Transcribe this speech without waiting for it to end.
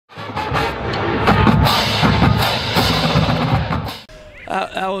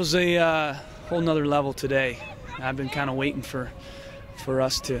That was a whole nother level today. I've been kind of waiting for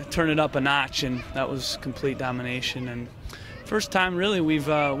us to turn it up a notch, and that was complete domination. And first time really we've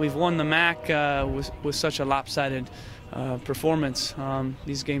won the MAC with such a lopsided performance.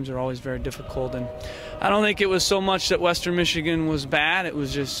 These games are always very difficult, and I don't think it was so much that Western Michigan was bad. It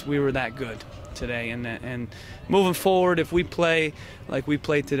was just we were that good today, and moving forward, if we play like we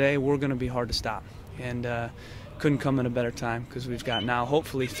played today, we're going to be hard to stop. And couldn't come at a better time, because we've got now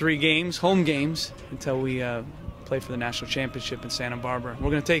hopefully 3 games, home games, until we play for the national championship in Santa Barbara.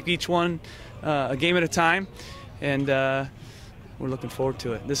 We're going to take each one a game at a time, and we're looking forward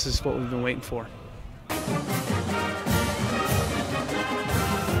to it. This is what we've been waiting for.